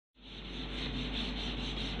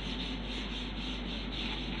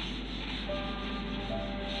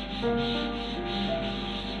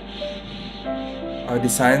Our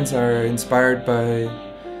designs are inspired by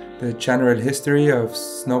the general history of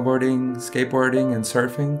snowboarding, skateboarding and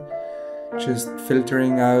surfing, just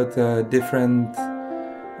filtering out different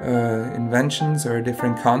inventions or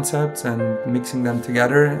different concepts and mixing them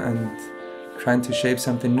together and trying to shape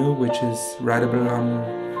something new which is rideable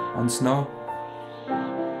on snow.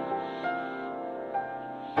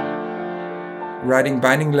 Riding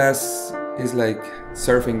binding glass is like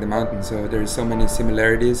surfing the mountain, so there's so many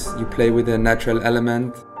similarities. You play with a natural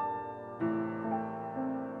element.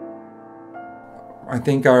 I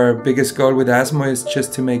think our biggest goal with Aesmo is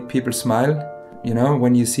just to make people smile. You know,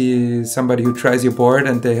 when you see somebody who tries your board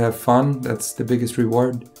and they have fun, that's the biggest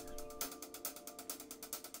reward.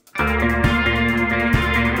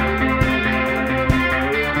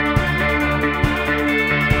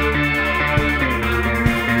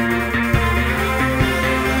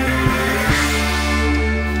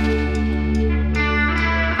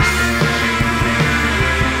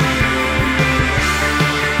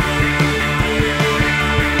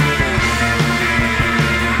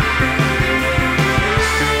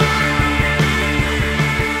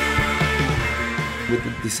 With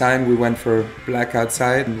the design we went for black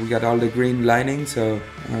outside and we got all the green lining, so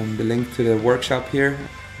the link to the workshop here.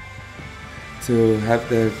 To have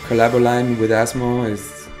the collabo line with Aesmo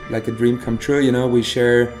is like a dream come true, you know, we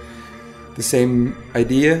share the same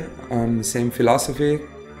idea, the same philosophy.